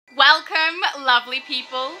Welcome, lovely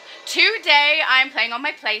people. Today I'm playing on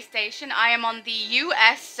my PlayStation. I am on the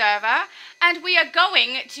US server, and we are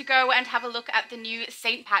going to go and have a look at the new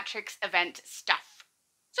St. Patrick's event stuff.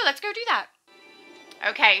 So let's go do that.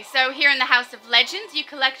 Okay, so here in the House of Legends, you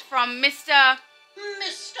collect from Mr.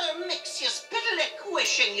 Mxyzptlk,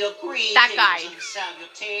 wishing you greetings That guy. and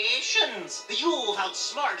salutations. You've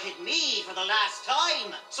outsmarted me for the last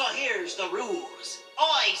time, so here's the rules.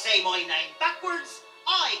 I say my name backwards,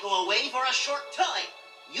 I go away for a short time.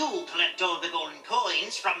 You collect all the golden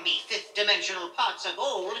coins from me fifth dimensional pots of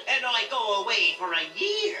gold, and I go away for a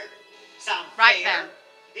year. Sound Right fair? then.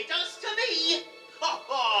 It does to me.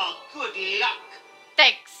 Oh, good luck.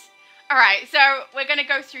 Thanks. Alright, so we're going to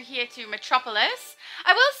go through here to Metropolis.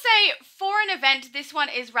 I will say, for an event, this one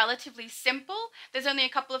is relatively simple. There's only a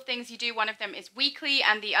couple of things you do. One of them is weekly,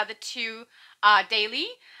 and the other two are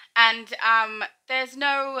daily. And there's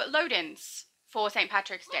no load-ins for St.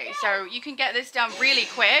 Patrick's Day, so you can get this done really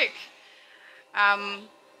quick.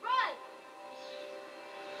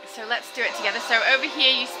 So let's do it together. So over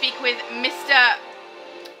here you speak with Mr.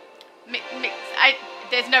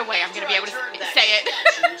 There's no way I'm going to be able to say it.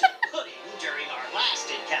 During our last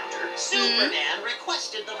encounter, Superman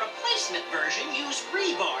requested the replacement version use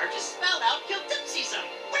rebar to spell out Mxyzptlk.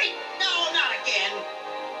 Wait, no, not again.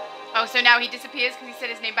 Oh, so now he disappears because he said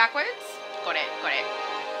his name backwards? Got it, got it.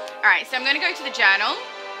 Alright, so I'm going to go to the journal.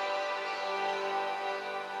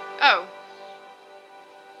 Oh.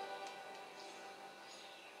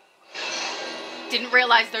 Didn't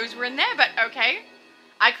realize those were in there, but okay.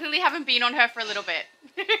 I clearly haven't been on her for a little bit.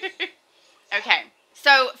 Okay.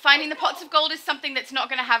 So finding the pots of gold is something that's not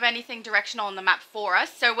going to have anything directional on the map for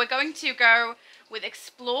us. So we're going to go with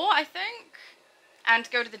Explore, I think, and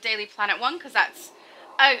go to the Daily Planet one, because that's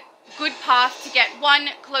a good path to get one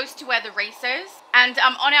close to where the race is. And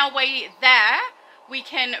on our way there, we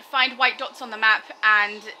can find white dots on the map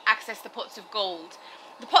and access the pots of gold.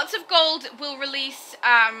 The pots of gold will release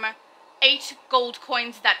 8 gold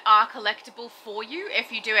coins that are collectible for you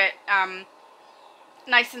if you do it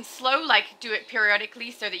nice and slow, like do it periodically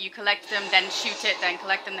so that you collect them, then shoot it, then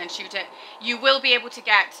collect them, then shoot it. You will be able to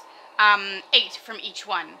get 8 from each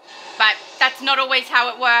one. But that's not always how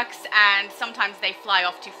it works, and sometimes they fly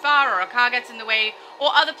off too far, or a car gets in the way, or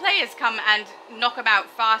other players come and knock them out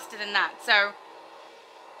faster than that. So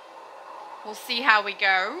we'll see how we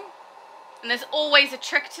go. And there's always a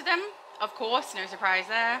trick to them, of course, no surprise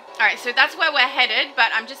there. Alright, so that's where we're headed,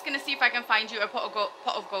 but I'm just going to see if I can find you a pot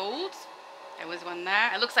of gold. There was one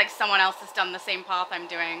there. It looks like someone else has done the same path I'm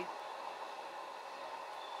doing.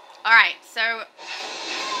 Alright, so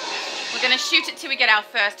we're going to shoot it till we get our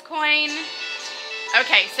first coin.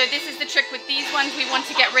 Okay, so this is the trick with these ones. We want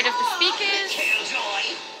to get rid of the speakers.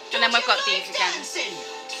 And then we've got these again.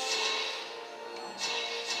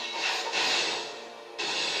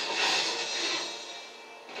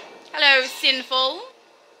 Hello, Sinful.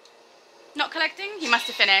 Not collecting? He must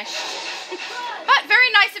have finished. But very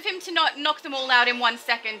nice of him to not knock them all out in 1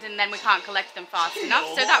 second, and then we can't collect them fast enough,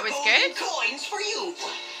 so that was good. Coins for you.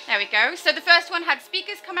 There we go. So the first one had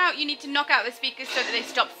speakers come out. You need to knock out the speakers so that they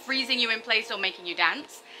stop freezing you in place or making you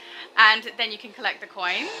dance. And then you can collect the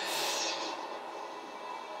coins.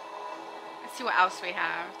 Let's see what else we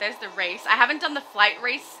have. There's the race. I haven't done the flight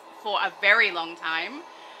race for a very long time,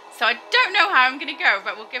 so I don't know how I'm going to go,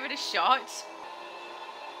 but we'll give it a shot.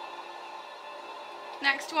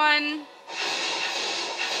 Next one.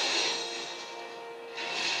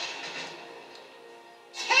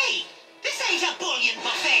 Hey, this ain't a bullion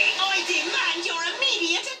buffet. I demand your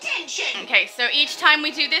immediate attention. Okay, so each time we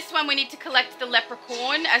do this one, we need to collect the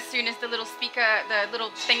leprechaun as soon as the little speaker, the little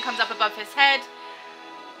thing comes up above his head.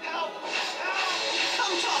 Come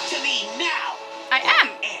talk to me now. I am.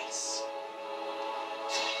 Yes.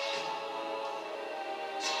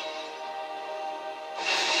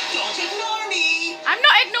 Don't ignore me. I'm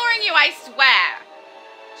not ignoring you, I swear.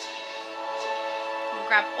 We'll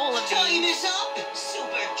grab all of Time these. is up,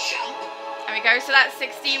 super chump. There we go, so that's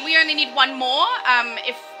 16. We only need one more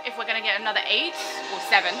if we're going to get another 8 or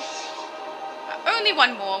 7. Only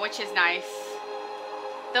one more, which is nice.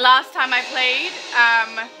 The last time I played,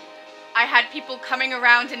 I had people coming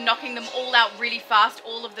around and knocking them all out really fast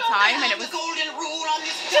all of the time, and it was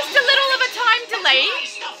just a little of a time delay.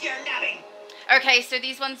 Okay, so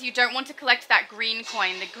these ones, you don't want to collect that green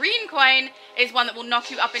coin. The green coin is one that will knock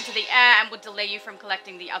you up into the air and will delay you from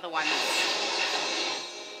collecting the other ones.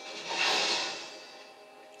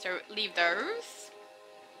 So leave those.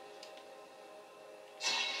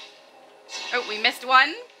 Oh, we missed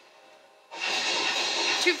one.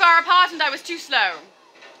 Too far apart and I was too slow.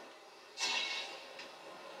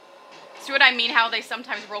 See what I mean? How they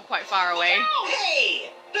sometimes roll quite far away.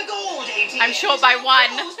 Hey, the gold ATM. I'm short by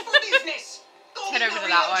one. Let's head over to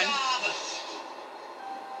that one.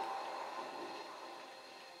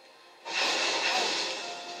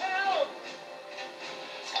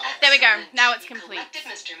 There we go. Now it's complete.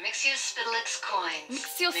 Mr. Mxyzptlk's coins.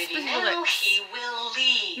 Mxyzptlk. Now he will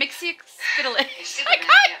leave. Mxyzptlk. If I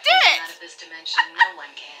can't do it. out of this dimension, no one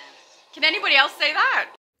can. Can anybody else say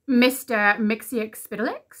that? Mr.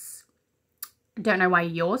 Mxyzptlk? Don't know why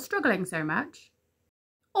you're struggling so much.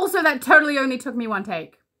 Also, that totally only took me one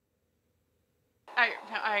take.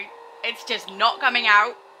 It's just not coming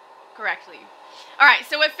out correctly. All right,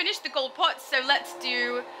 so we've finished the gold pots. So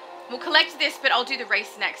we'll collect this, but I'll do the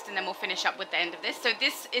race next, and then we'll finish up with the end of this. So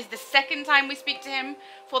this is the second time we speak to him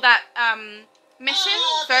for that mission.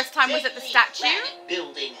 First time was at the statue.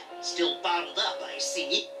 Building, still bottled up, I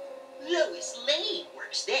see. Lois Lane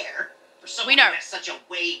works there. For someone We know. who has such a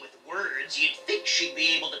way with words, you'd think she'd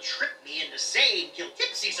be able to trick me into saying kill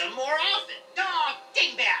Tipsy some more often. Dog,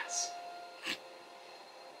 dingbats!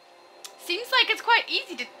 Seems like it's quite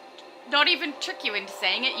easy to not even trick you into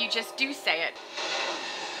saying it. You just do say it.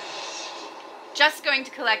 Just going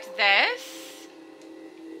to collect this.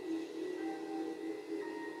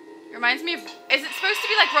 Reminds me of... Is it supposed to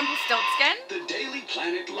be like Rumpelstiltskin? The Daily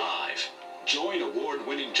Planet Live. Join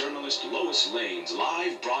award-winning journalist Lois Lane's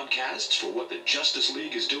live broadcasts for what the Justice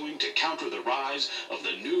League is doing to counter the rise of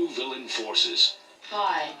the new villain forces.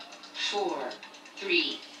 5, 4,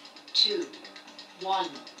 3, 2, 1,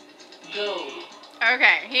 go.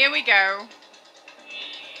 Okay, here we go.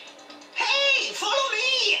 Hey, follow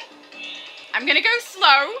me! I'm gonna go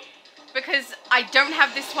slow because I don't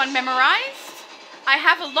have this one memorized. I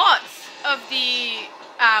have a lot of the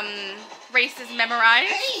races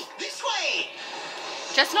memorized. Hey, this way!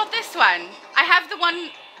 Just not this one. I have the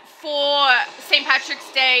one for St.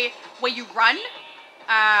 Patrick's Day where you run,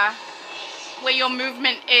 where your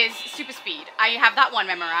movement is super speed. I have that one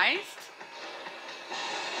memorized.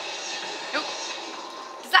 Nope.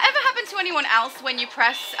 Does that ever happen to anyone else when you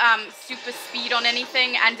press super speed on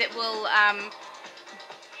anything and it will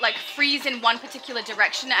like freeze in one particular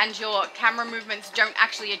direction and your camera movements don't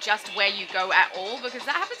actually adjust where you go at all? Because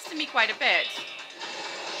that happens to me quite a bit.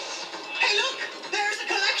 Hey, look! There's a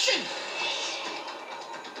collection!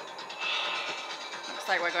 Looks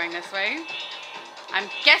like we're going this way. I'm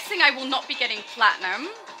guessing I will not be getting platinum.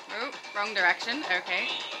 Oh, wrong direction. Okay.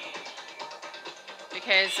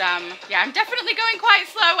 Because, yeah, I'm definitely going quite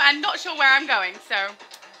slow and not sure where I'm going, so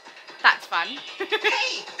that's fun.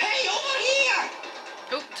 Hey, over here!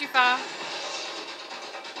 Oh, too far.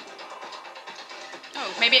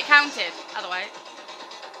 Oh, maybe it counted. Otherwise,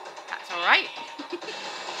 that's all right.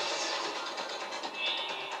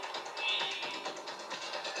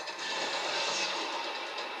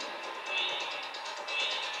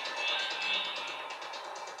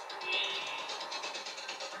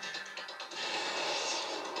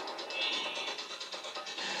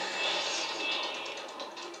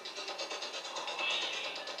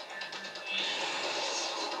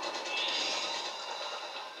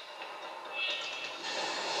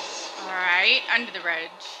 Right under the ridge.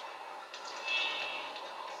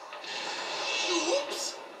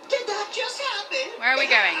 Oops! Did that just happen? Where are we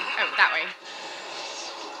going? Oh, that way.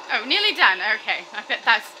 Oh, nearly done. Okay.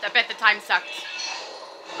 I bet the time sucked.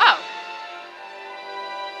 Oh.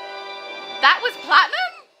 That was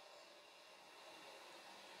platinum?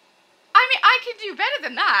 I mean, I could do better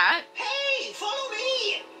than that. Hey, follow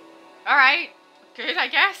me! Alright. Good, I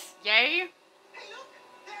guess. Yay. Hey, look!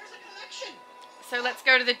 There's a collection! So let's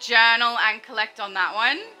go to the journal and collect on that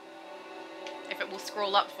one. If it will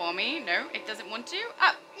scroll up for me. No, it doesn't want to.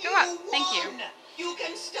 Up. Go up. Thank you. You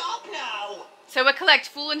can stop now! So we'll collect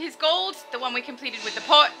Fool and His Gold, the one we completed with the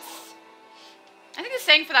pots. I think the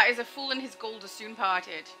saying for that is a fool and his gold are soon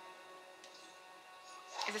parted.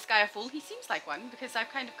 Is this guy a fool? He seems like one, because I've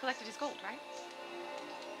kind of collected his gold, right?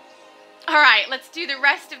 Alright, let's do the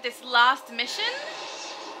rest of this last mission.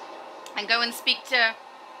 And go and speak to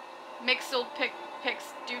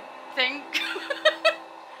Mxyzptlk's dude thing.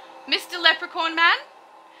 Mr. Leprechaun Man.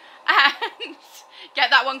 And get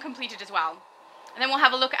that one completed as well. And then we'll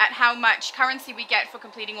have a look at how much currency we get for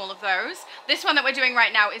completing all of those. This one that we're doing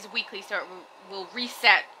right now is weekly, so it will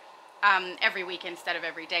reset every week instead of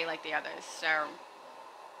every day like the others. So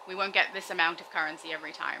we won't get this amount of currency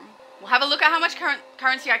every time. We'll have a look at how much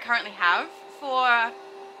currency I currently have for, I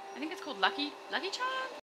think it's called Lucky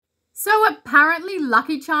Charm. So apparently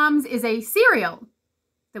Lucky Charms is a cereal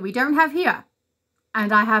that we don't have here.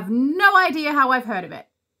 And I have no idea how I've heard of it.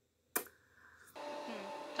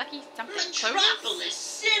 Lucky something. Metropolis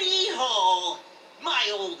City Hall.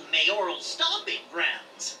 My old mayoral stomping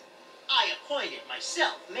grounds. I appointed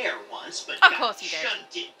myself mayor once, but Of got course you did.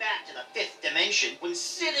 shunted back to the 5th dimension when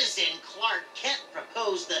Citizen Clark Kent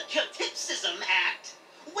proposed the Catipsism Act.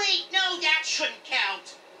 Wait, no, that shouldn't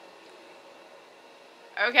count.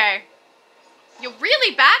 Okay. You're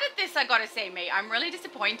really bad at this, I gotta say, mate. I'm really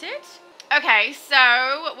disappointed. Okay,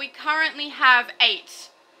 so we currently have 8.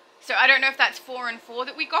 So I don't know if that's 4 and 4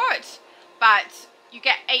 that we got, but you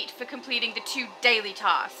get 8 for completing the 2 daily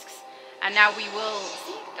tasks. And now we will,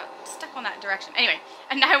 see, got stuck on that direction. Anyway,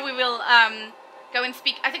 and now we will go and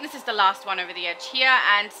speak, I think this is the last one over the edge here,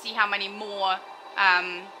 and see how many more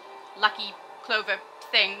lucky clover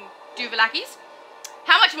thing Duvalakis.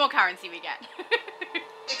 How much more currency we get.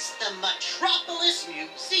 It's the Metropolis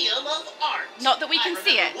Museum of Art. Not that we can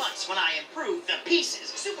see it. Once when I improved the pieces,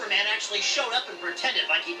 Superman actually showed up and pretended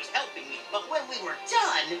like he was helping me. But when we were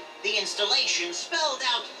done, the installation spelled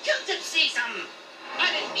out Catipsism. I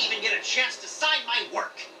didn't even get a chance to sign my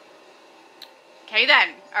work. Okay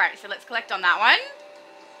then. Alright, so let's collect on that one.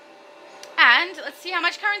 And let's see how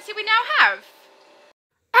much currency we now have.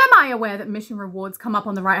 Am I aware that mission rewards come up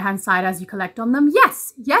on the right-hand side as you collect on them?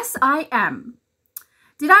 Yes. Yes, I am.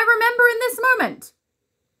 Did I remember in this moment?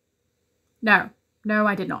 No. No,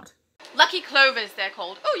 I did not. Lucky clovers, they're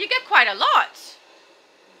called. Oh, you get quite a lot.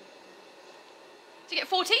 Do you get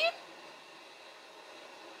 14?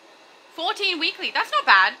 14 weekly. That's not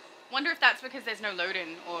bad. Wonder if that's because there's no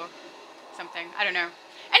load-in or something. I don't know.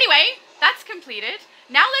 Anyway, that's completed.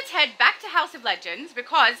 Now let's head back to House of Legends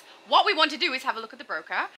because what we want to do is have a look at the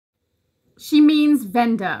broker. She means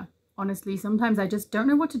vendor. Honestly, sometimes I just don't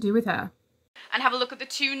know what to do with her. And have a look at the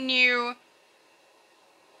 2 new...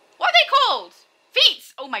 What are they called?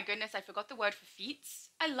 Feats! Oh my goodness, I forgot the word for feats.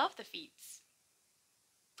 I love the feats.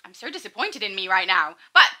 I'm so disappointed in me right now.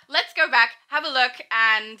 But let's go back, have a look,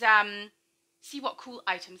 and see what cool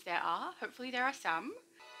items there are. Hopefully there are some.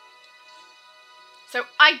 So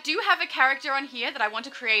I do have a character on here that I want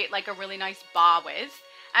to create like a really nice bar with.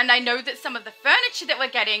 And I know that some of the furniture that we're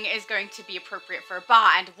getting is going to be appropriate for a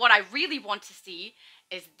bar. And what I really want to see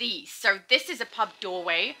is these. So this is a pub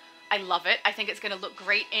doorway. I love it. I think it's going to look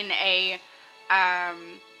great in a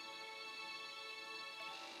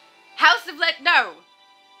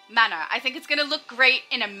manor. I think it's going to look great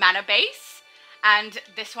in a manor base. And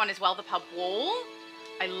this one as well, the pub wall.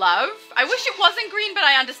 I love. I wish it wasn't green, but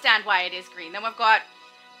I understand why it is green. Then we've got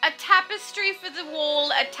a tapestry for the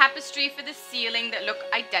wall, a tapestry for the ceiling that look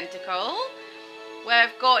identical.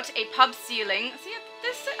 We've got a pub ceiling. See,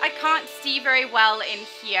 this I can't see very well in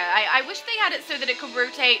here. I wish they had it so that it could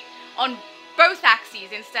rotate on both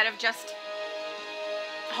axes instead of just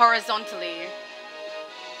horizontally.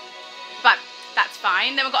 But that's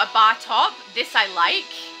fine. Then we've got a bar top. This I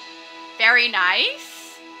like. Very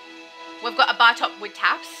nice. We've got a bar top with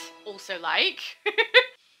taps. Also like.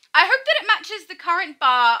 I hope that it matches the current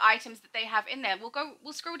bar items that they have in there.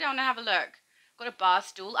 We'll scroll down and have a look. Got a bar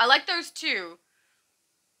stool. I like those too.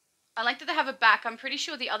 I like that they have a back. I'm pretty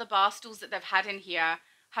sure the other bar stools that they've had in here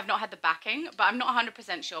have not had the backing, but I'm not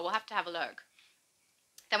 100% sure. We'll have to have a look.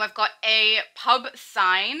 Then we've got a pub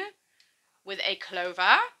sign with a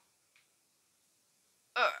clover.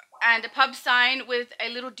 And a pub sign with a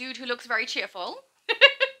little dude who looks very cheerful.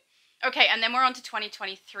 Okay, and then we're on to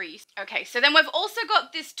 2023. Okay, so then we've also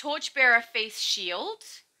got this torchbearer face shield.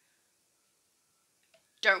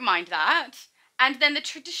 Don't mind that. And then the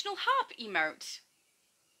traditional harp emote.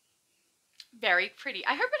 Very pretty.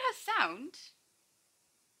 I hope it has sound.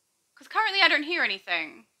 Because currently I don't hear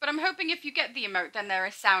anything. But I'm hoping if you get the emote, then there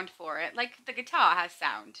is sound for it. Like the guitar has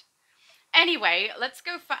sound. Anyway, let's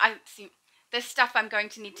go see. This stuff I'm going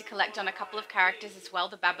to need to collect on a couple of characters as well,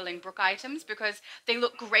 the Babbling Brook items, because they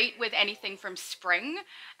look great with anything from spring.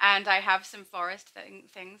 And I have some forest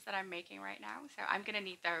things that I'm making right now. So I'm going to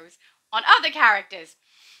need those on other characters.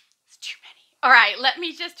 It's too many. All right, let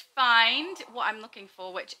me just find what I'm looking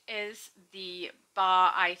for, which is the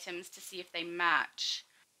bar items to see if they match.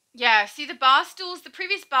 Yeah, see the bar stools, the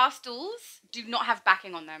previous bar stools do not have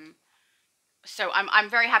backing on them. So I'm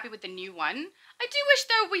very happy with the new one. I do wish,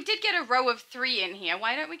 though, we did get a row of 3 in here.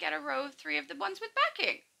 Why don't we get a row of 3 of the ones with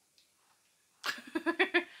backing?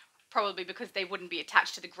 Probably because they wouldn't be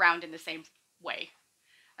attached to the ground in the same way.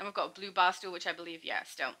 And we've got a blue bar stool, which I believe, yeah,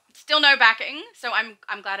 still no backing. So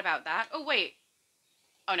I'm glad about that. Oh, wait.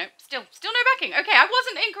 Oh, no, still no backing. Okay, I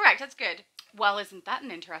wasn't incorrect. That's good. Well, isn't that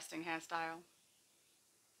an interesting hairstyle?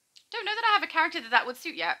 Don't know that I have a character that would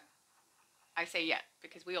suit yet. I say yet,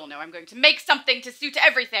 because we all know I'm going to make something to suit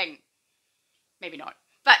everything. Maybe not.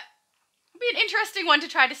 But it'll be an interesting one to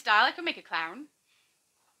try to style. I could make a clown.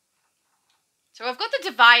 So I've got the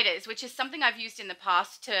dividers, which is something I've used in the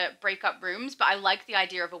past to break up rooms, but I like the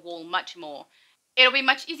idea of a wall much more. It'll be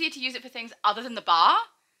much easier to use it for things other than the bar,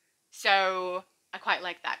 so I quite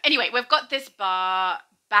like that. Anyway, we've got this bar,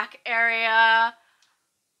 back area,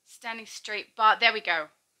 standing straight bar. There we go.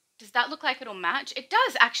 Does that look like it'll match? It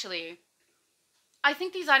does, actually. I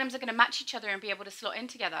think these items are going to match each other and be able to slot in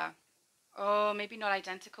together. Oh, maybe not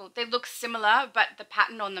identical. They look similar, but the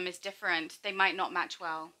pattern on them is different. They might not match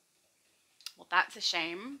well. Well, that's a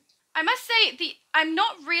shame. I must say, I'm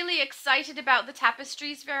not really excited about the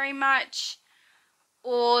tapestries very much.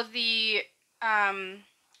 Or the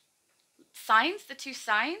signs, the two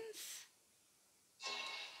signs.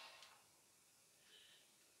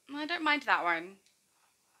 I don't mind that one.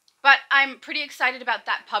 But I'm pretty excited about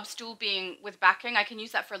that pub stool being with backing. I can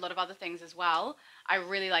use that for a lot of other things as well. I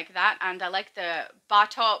really like that. And I like the bar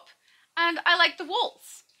top. And I like the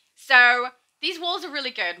walls. So these walls are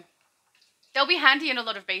really good. They'll be handy in a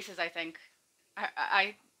lot of bases, I think.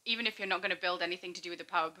 Even if you're not going to build anything to do with the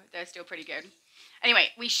pub, they're still pretty good. Anyway,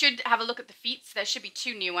 we should have a look at the feats. There should be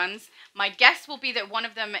 2 new ones. My guess will be that one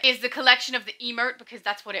of them is the collection of the emote, because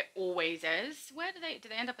that's what it always is. Where do they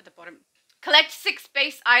end up at the bottom? Collect 6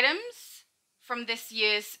 base items from this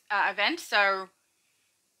year's event. So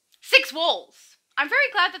 6 walls. I'm very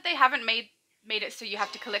glad that they haven't made it so you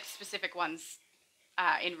have to collect specific ones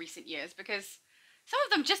in recent years, because some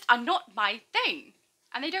of them just are not my thing.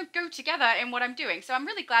 And they don't go together in what I'm doing. So I'm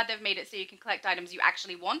really glad they've made it so you can collect items you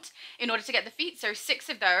actually want in order to get the feat. So 6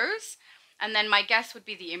 of those. And then my guess would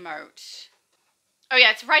be the emote. Oh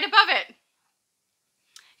yeah, it's right above it.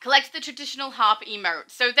 Collect the traditional harp emote.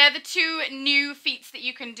 So they're the 2 new feats that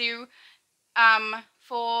you can do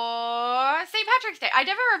for St. Patrick's Day. I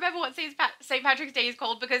never remember what St. Patrick's Day is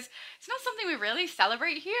called because it's not something we really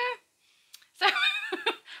celebrate here. So,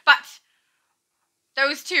 but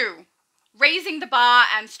those 2. Raising the bar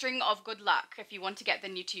and string of good luck if you want to get the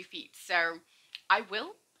new 2 feats. So I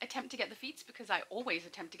will attempt to get the feats because I always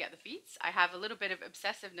attempt to get the feats. I have a little bit of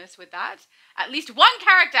obsessiveness with that. At least one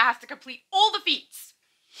character has to complete all the feats.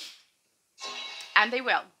 And they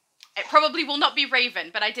will. It probably will not be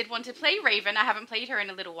Raven, but I did want to play Raven. I haven't played her in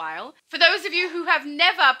a little while. For those of you who have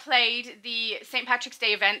never played the St. Patrick's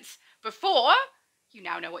Day events before, you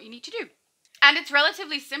now know what you need to do. And it's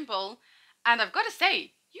relatively simple. And I've got to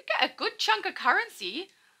say, you get a good chunk of currency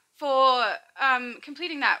for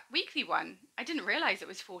completing that weekly one. I didn't realize it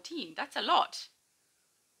was 14. That's a lot.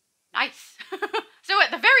 Nice. So at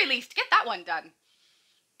the very least, get that one done.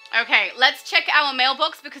 Okay, let's check our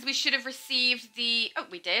mailbox because we should have received the... Oh,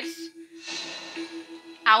 we did.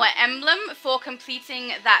 Our emblem for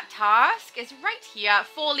completing that task is right here.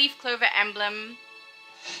 4-leaf clover emblem.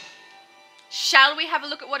 Shall we have a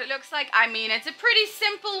look at what it looks like? I mean, it's a pretty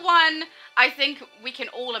simple one. I think we can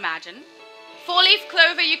all imagine. 4-leaf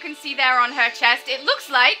clover you can see there on her chest. It looks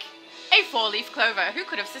like a 4-leaf clover. Who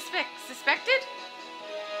could have suspected?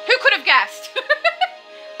 Who could have guessed?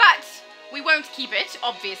 But we won't keep it,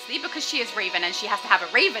 obviously, because she is Raven and she has to have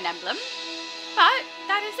a Raven emblem. But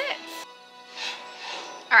that is it.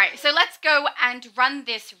 Alright, so let's go and run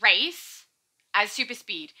this race as super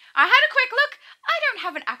speed. I had a quick look. I don't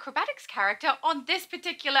have an acrobatics character on this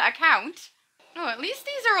particular account. Oh, at least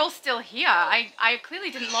these are all still here. I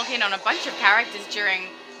clearly didn't log in on a bunch of characters during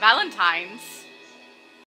Valentine's.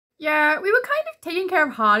 Yeah, we were kind of taking care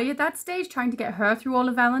of Harley at that stage, trying to get her through all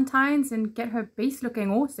of Valentine's and get her base looking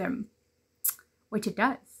awesome. Which it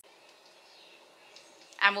does.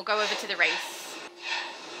 And we'll go over to the race.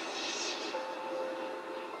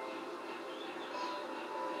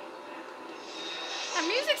 The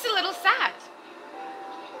music's a little sad.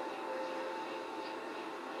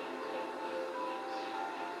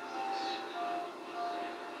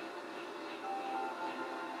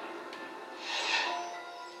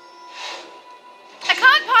 I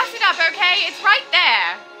can't pass it up, okay? It's right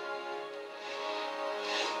there.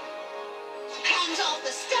 Hands off the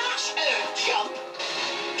stash, Earth Jump!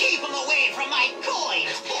 Keep them away from my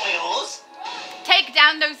coins, boyos! Take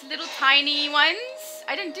down those little tiny ones.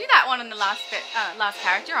 I didn't do that one on the last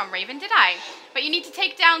character on Raven, did I? But you need to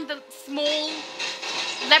take down the small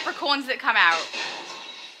leprechauns that come out.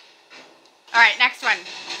 Alright, next one.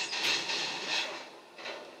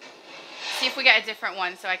 See if we get a different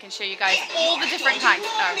one so I can show you guys all the different kinds.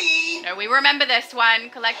 Oh, no, we remember this one.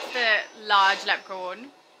 Collect the large leprechaun.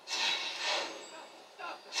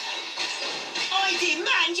 I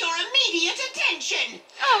demand your immediate attention!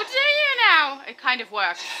 Oh, do you now? It kind of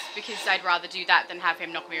works, because I'd rather do that than have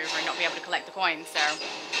him knock me over and not be able to collect the coins, so...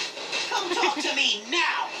 Come talk to me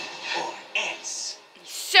now, or else. He's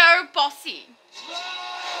so bossy.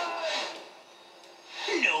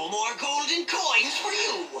 No more golden coins for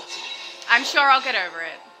you. I'm sure I'll get over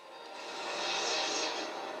it.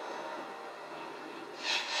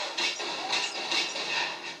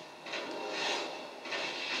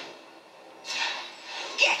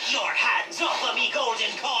 Get your hands off of me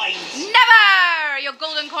golden coins. Never! Your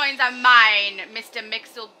golden coins are mine, Mr.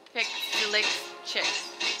 Mxyzptlk chick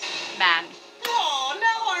man. Oh,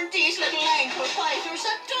 now aren't these little ankle biters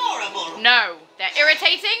adorable? No, they're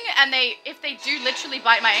irritating, and if they do literally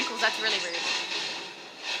bite my ankles, that's really rude.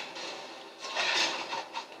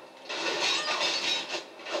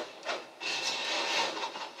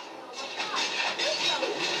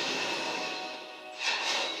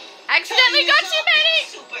 Accidentally got too many!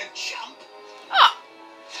 Super chump. Oh,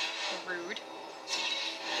 rude.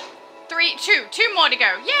 2 more to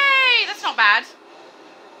go. Yay, that's not bad.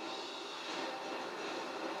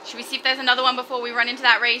 Should we see if there's another one before we run into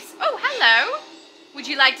that race? Oh, hello. Would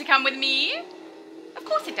you like to come with me? Of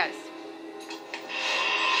course it does.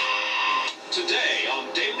 Today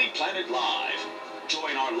on Daily Planet Live,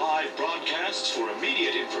 join our live broadcasts for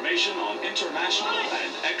immediate information on international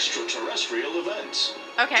and extraterrestrial events.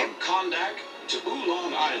 Okay. From Kondak to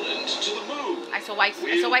Oolong Island to the moon. I saw white.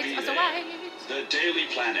 We'll I be saw there. white. The Daily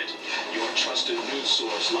Planet, your trusted news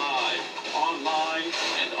source live, online,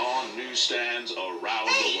 and on newsstands around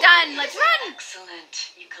the world. Done. Let's run.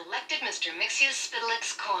 Excellent. You collected Mr.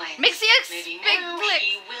 Mxyzptlk's coins. Mxyzptlk. Maybe now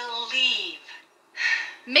he will leave.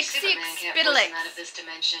 Superman can't force him out of this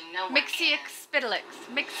dimension. No one can.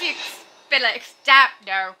 Mxyzptlk. Damn.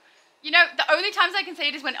 No. You know, the only times I can say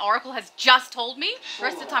it is when Oracle has just told me. The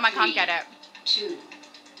rest of the time I can't get it. 2,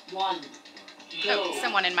 1, go. Oh,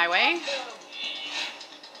 someone in my way.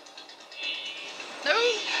 No.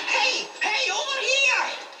 Hey, over here!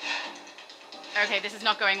 Okay, this is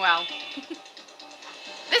not going well.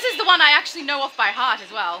 This is the one I actually know off by heart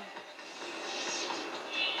as well.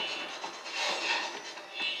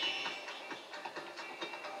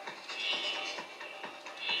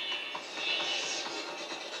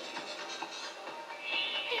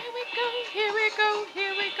 Here we go, here we go,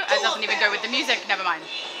 here we go. It doesn't even go with the music, never mind.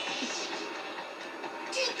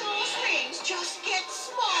 Did those rings just get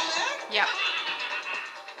smaller? Yep.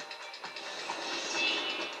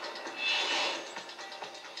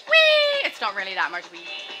 Whee! It's not really that much wee.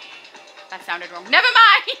 That sounded wrong. Never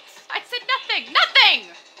mind! I said nothing!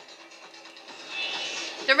 Nothing!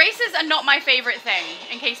 The races are not my favorite thing,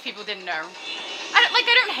 in case people didn't know. I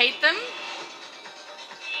don't hate them.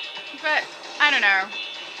 But, I don't know.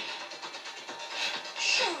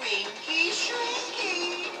 Shrinky,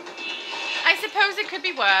 shrinky. I suppose it could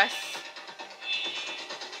be worse.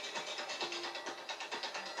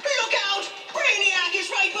 Look out! Brainiac is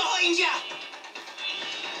right behind you!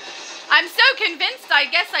 I'm so convinced I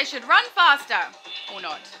guess I should run faster. Or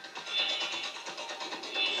not.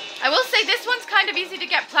 I will say this one's kind of easy to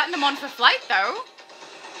get platinum on for flight though.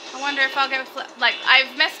 I wonder if I'll get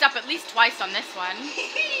I've messed up at least twice on this one.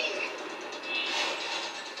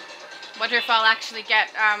 Wonder if I'll actually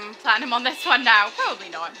get platinum on this one now. Probably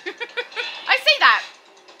not. I say that.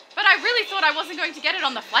 But I really thought I wasn't going to get it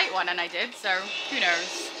on the flight one, and I did, so who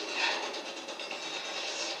knows.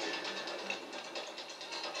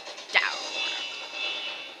 Down.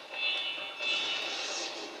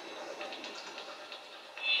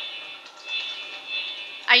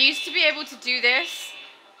 I used to be able to do this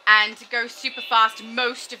and go super fast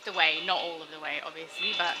most of the way. Not all of the way,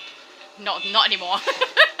 obviously, but not anymore.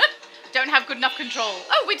 Don't have good enough control.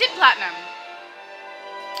 Oh, we did platinum.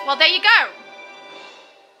 Well, there you go.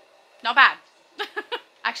 Not bad.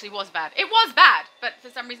 Actually, was bad. It was bad, but for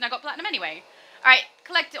some reason I got platinum anyway. All right,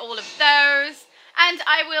 collect all of those. And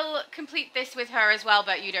I will complete this with her as well,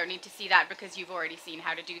 but you don't need to see that because you've already seen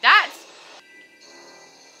how to do that.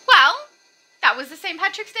 Well, that was the St.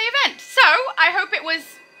 Patrick's Day event. So, I hope it was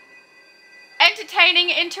entertaining,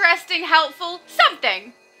 interesting, helpful,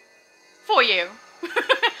 something for you.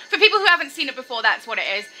 For people who haven't seen it before, that's what it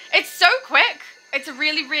is. It's so quick. It's a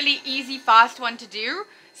really, really easy, fast one to do.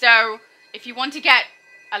 So, if you want to get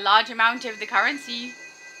a large amount of the currency,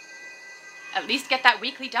 at least get that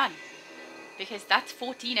weekly done. Because that's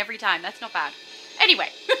 14 every time. That's not bad. Anyway.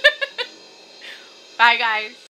 Bye, guys.